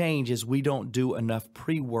with change is we don't do enough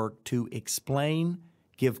pre-work to explain,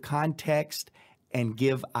 give context, and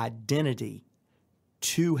give identity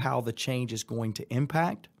to how the change is going to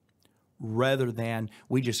impact, rather than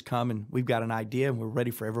we just come and we've got an idea and we're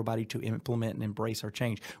ready for everybody to implement and embrace our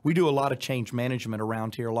change. We do a lot of change management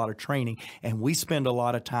around here, a lot of training, and we spend a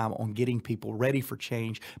lot of time on getting people ready for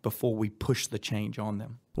change before we push the change on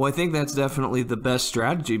them. Well, I think that's definitely the best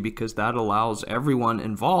strategy, because that allows everyone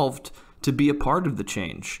involved to be a part of the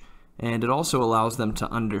change. And it also allows them to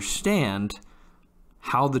understand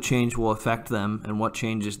how the change will affect them and what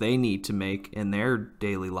changes they need to make in their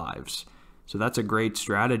daily lives. So that's a great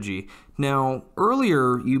strategy. Now,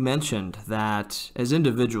 earlier you mentioned that as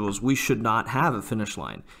individuals, we should not have a finish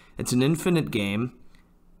line. It's an infinite game,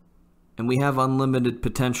 and we have unlimited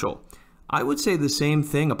potential. I would say the same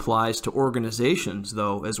thing applies to organizations,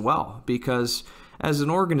 though, as well, because as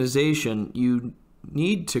an organization, you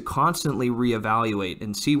need to constantly reevaluate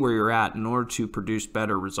and see where you're at in order to produce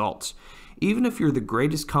better results. Even if you're the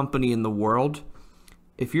greatest company in the world,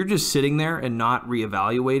 if you're just sitting there and not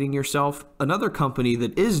reevaluating yourself, another company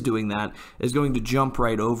that is doing that is going to jump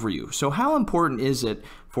right over you. So how important is it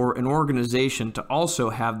for an organization to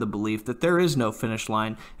also have the belief that there is no finish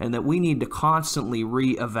line and that we need to constantly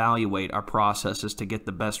reevaluate our processes to get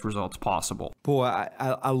the best results possible? Boy,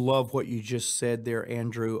 I love what you just said there,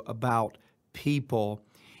 Andrew, about people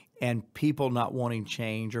and people not wanting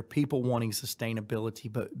change or people wanting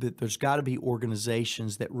sustainability, but there's got to be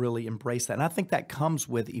organizations that really embrace that. And I think that comes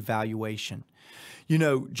with evaluation. You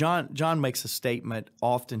know, John makes a statement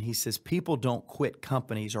often. He says, people don't quit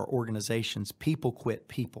companies or organizations, people quit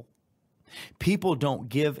people. People don't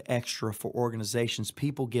give extra for organizations,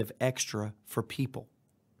 people give extra for people.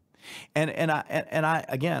 And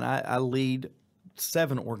I lead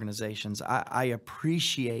 7 organizations. I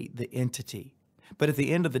appreciate the entity. But at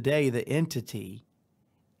the end of the day, the entity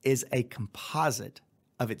is a composite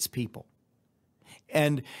of its people.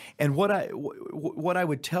 And what I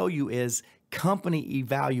would tell you is company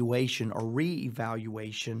evaluation or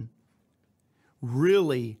reevaluation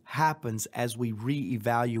really happens as we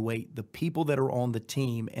reevaluate the people that are on the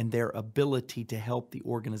team and their ability to help the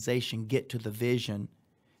organization get to the vision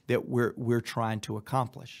that we're trying to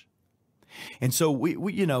accomplish. And so we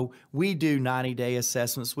do 90-day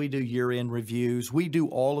assessments, we do year-end reviews, we do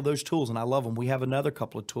all of those tools, and I love them. We have another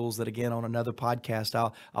couple of tools that, again, on another podcast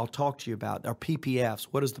I'll talk to you about. Our PPFs.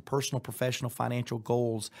 What is the personal, professional, financial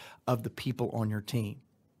goals of the people on your team?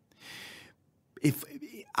 If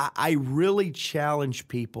I really challenge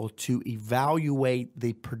people to evaluate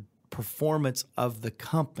the performance of the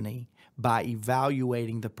company by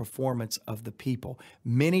evaluating the performance of the people.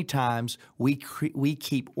 Many times we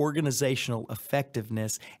keep organizational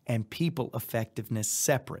effectiveness and people effectiveness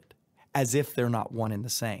separate, as if they're not one and the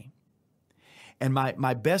same. And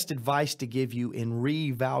my best advice to give you in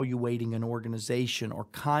reevaluating an organization or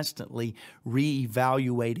constantly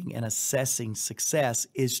reevaluating and assessing success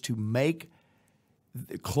is to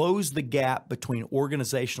close the gap between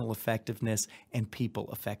organizational effectiveness and people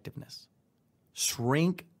effectiveness.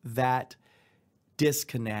 Shrink that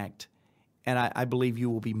disconnect, and I believe you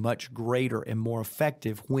will be much greater and more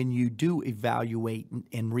effective when you do evaluate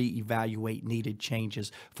and reevaluate needed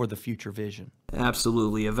changes for the future vision.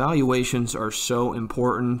 Absolutely. Evaluations are so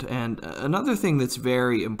important. And another thing that's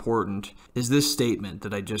very important is this statement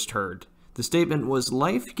that I just heard. The statement was,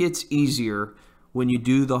 life gets easier when you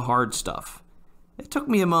do the hard stuff. It took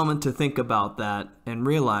me a moment to think about that and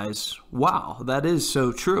realize, wow, that is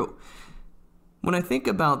so true. When I think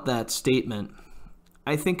about that statement,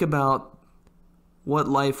 I think about what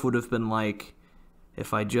life would have been like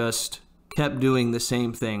if I just kept doing the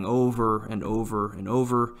same thing over and over and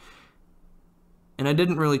over, and I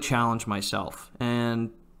didn't really challenge myself. And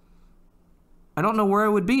I I don't know where I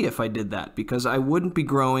would be if I did that, because I wouldn't be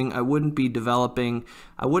growing, I wouldn't be developing,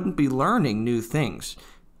 I wouldn't be learning new things.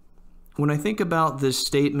 When I think about this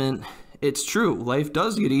statement, it's true. Life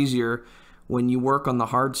does get easier when you work on the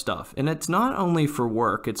hard stuff. And it's not only for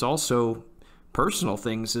work, it's also personal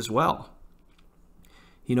things as well.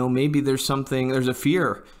 You know, maybe there's a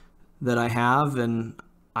fear that I have and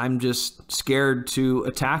I'm just scared to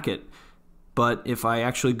attack it. But if I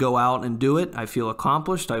actually go out and do it, I feel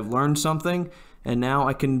accomplished, I've learned something, and now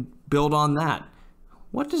I can build on that.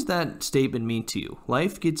 What does that statement mean to you?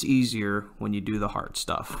 Life gets easier when you do the hard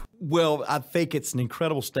stuff. Well, I think it's an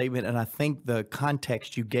incredible statement, and I think the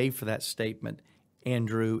context you gave for that statement,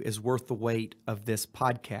 Andrew, is worth the weight of this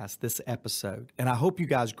podcast, this episode, and I hope you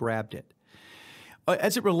guys grabbed it.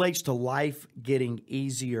 As it relates to life getting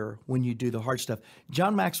easier when you do the hard stuff,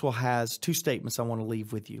 John Maxwell has two statements I want to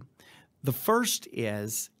leave with you. The first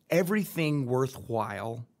is, everything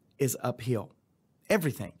worthwhile is uphill.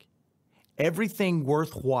 Everything. Everything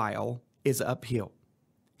worthwhile is uphill.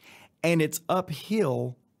 And it's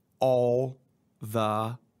uphill all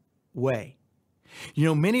the way. You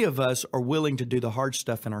know, many of us are willing to do the hard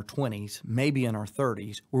stuff in our 20s, maybe in our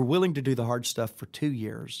 30s. We're willing to do the hard stuff for 2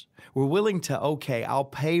 years. We're willing to, okay, I'll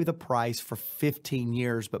pay the price for 15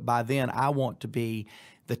 years, but by then I want to be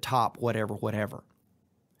the top whatever.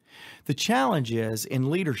 The challenge is in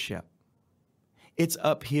leadership, it's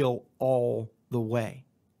uphill all the way.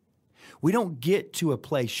 We don't get to a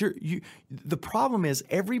place. The problem is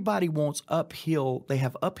everybody wants uphill. They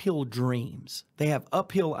have uphill dreams. They have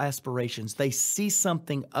uphill aspirations. They see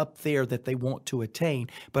something up there that they want to attain.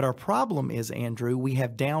 But our problem is, Andrew, we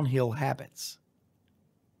have downhill habits.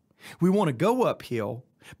 We want to go uphill,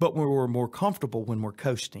 but we're more comfortable when we're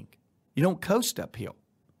coasting. You don't coast uphill.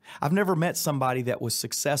 I've never met somebody that was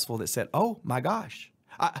successful that said, oh my gosh,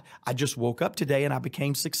 I just woke up today and I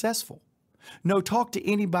became successful. No, talk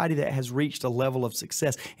to anybody that has reached a level of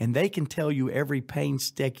success, and they can tell you every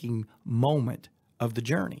painstaking moment of the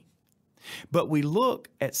journey. But we look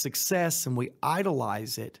at success and we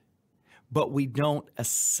idolize it, but we don't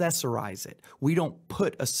accessorize it. We don't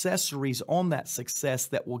put accessories on that success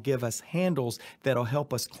that will give us handles that'll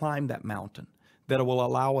help us climb that mountain, that will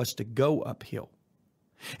allow us to go uphill.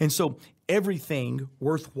 And so everything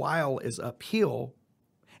worthwhile is uphill,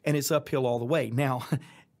 and it's uphill all the way. Now,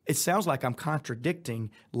 it sounds like I'm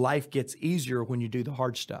contradicting life gets easier when you do the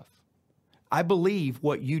hard stuff. I believe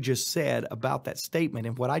what you just said about that statement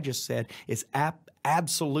and what I just said is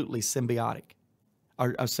absolutely symbiotic,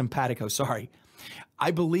 or simpatico, sorry.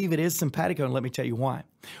 I believe it is simpatico, and let me tell you why.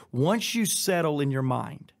 Once you settle in your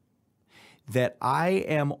mind that I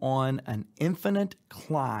am on an infinite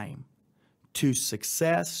climb to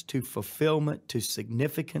success, to fulfillment, to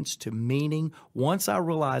significance, to meaning, once I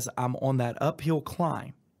realize I'm on that uphill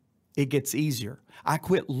climb, it gets easier. I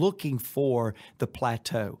quit looking for the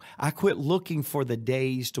plateau. I quit looking for the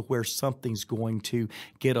days to where something's going to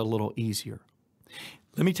get a little easier.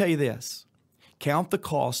 Let me tell you this. Count the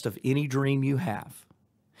cost of any dream you have.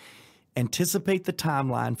 Anticipate the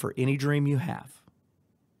timeline for any dream you have.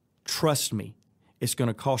 Trust me, it's going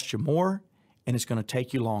to cost you more and it's going to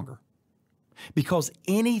take you longer. Because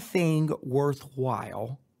anything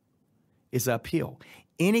worthwhile is uphill.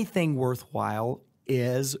 Anything worthwhile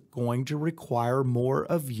is going to require more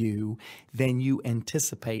of you than you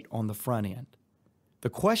anticipate on the front end. The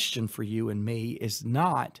question for you and me is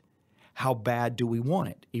not how bad do we want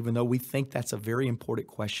it, even though we think that's a very important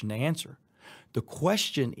question to answer. The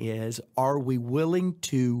question is, are we willing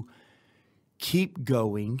to keep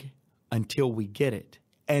going until we get it?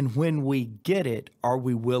 And when we get it, are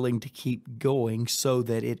we willing to keep going so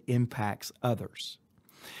that it impacts others?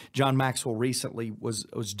 John Maxwell recently was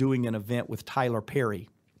doing an event with Tyler Perry,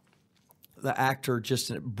 the actor,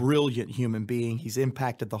 just a brilliant human being. He's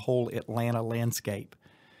impacted the whole Atlanta landscape.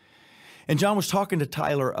 And John was talking to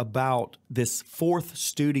Tyler about this fourth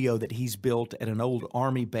studio that he's built at an old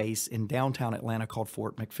Army base in downtown Atlanta called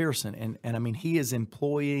Fort McPherson. And I mean, he is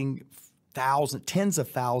employing tens of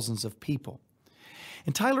thousands of people.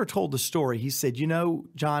 And Tyler told the story. He said, you know,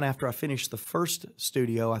 John, after I finished the first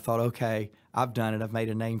studio, I thought, okay, I've done it. I've made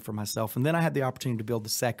a name for myself. And then I had the opportunity to build the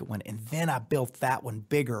second one. And then I built that one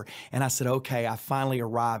bigger. And I said, okay, I finally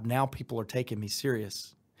arrived. Now people are taking me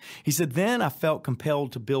serious. He said, then I felt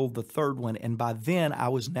compelled to build the third one. And by then I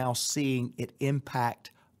was now seeing it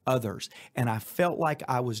impact others. And I felt like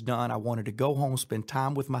I was done. I wanted to go home, spend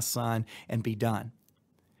time with my son, and be done.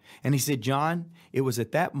 And he said, John, it was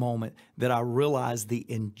at that moment that I realized the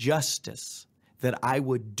injustice that I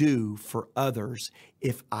would do for others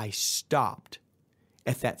if I stopped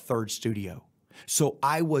at that third studio. So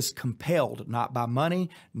I was compelled, not by money,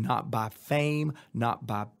 not by fame, not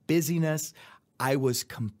by busyness. I was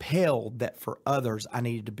compelled that for others, I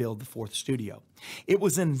needed to build the fourth studio. It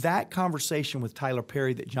was in that conversation with Tyler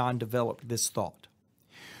Perry that John developed this thought.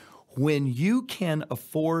 When you can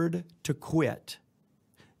afford to quit,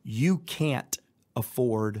 you can't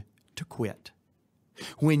afford to quit.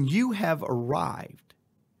 When you have arrived,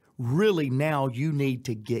 really now you need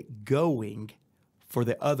to get going for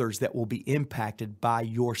the others that will be impacted by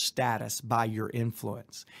your status, by your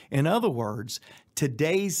influence. In other words,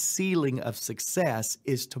 today's ceiling of success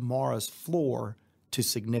is tomorrow's floor to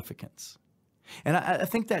significance. And I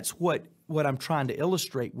think that's what I'm trying to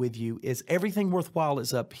illustrate with you is everything worthwhile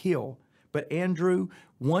is uphill. But Andrew,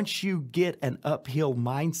 once you get an uphill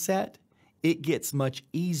mindset, it gets much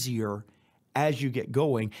easier as you get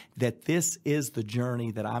going, that this is the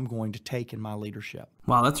journey that I'm going to take in my leadership.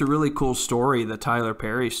 Wow, that's a really cool story, the Tyler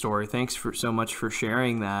Perry story. Thanks so much for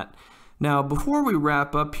sharing that. Now, before we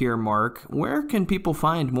wrap up here, Mark, where can people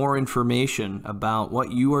find more information about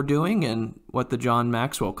what you are doing and what the John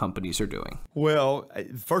Maxwell Companies are doing? Well,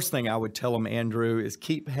 first thing I would tell them, Andrew, is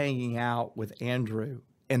keep hanging out with Andrew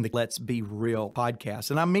and the Let's Be Real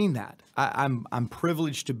podcast. And I mean that. I'm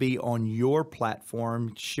privileged to be on your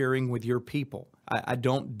platform sharing with your people. I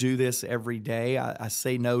don't do this every day. I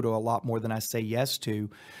say no to a lot more than I say yes to.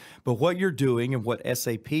 But what you're doing and what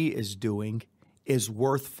SAP is doing is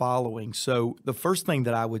worth following. So the first thing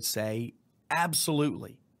that I would say,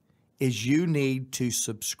 absolutely, is you need to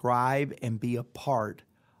subscribe and be a part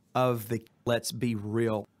of the Let's Be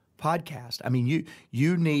Real podcast. I mean,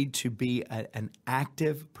 you need to be an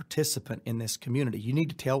active participant in this community. You need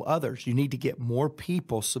to tell others. You need to get more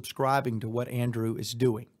people subscribing to what Andrew is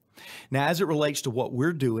doing. Now, as it relates to what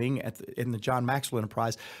we're doing in the John Maxwell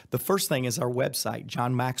Enterprise, the first thing is our website,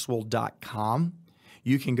 johnmaxwell.com.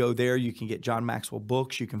 You can go there. You can get John Maxwell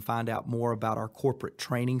books. You can find out more about our corporate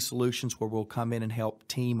training solutions where we'll come in and help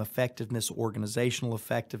team effectiveness, organizational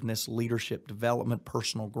effectiveness, leadership development,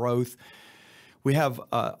 personal growth. We have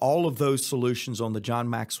all of those solutions on the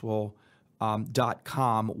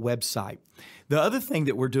johnmaxwell.com website. The other thing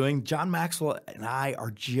that we're doing, John Maxwell and I are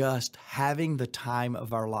just having the time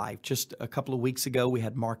of our life. Just a couple of weeks ago, we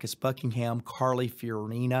had Marcus Buckingham, Carly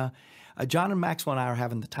Fiorina. John and Maxwell and I are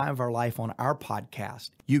having the time of our life on our podcast.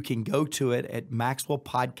 You can go to it at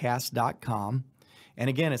maxwellpodcast.com. And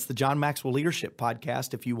again, it's the John Maxwell Leadership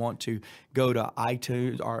Podcast. If you want to go to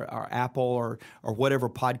iTunes or Apple or whatever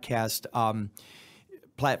podcast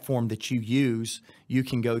platform that you use, you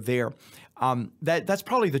can go there. That's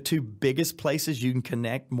probably the two biggest places you can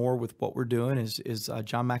connect more with what we're doing is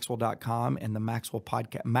johnmaxwell.com and the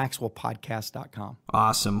maxwellpodcast.com.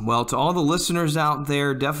 Awesome. Well, to all the listeners out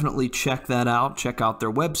there, definitely check that out. Check out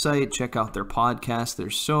their website. Check out their podcast.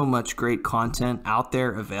 There's so much great content out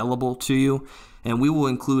there available to you. And we will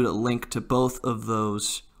include a link to both of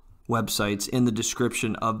those websites in the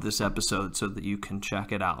description of this episode so that you can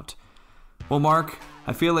check it out. Well, Mark,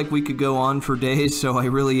 I feel like we could go on for days, so I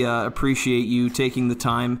really appreciate you taking the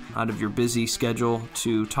time out of your busy schedule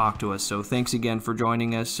to talk to us. So thanks again for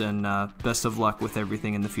joining us, and best of luck with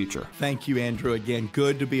everything in the future. Thank you, Andrew. Again,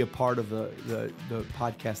 good to be a part of the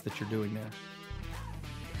podcast that you're doing there.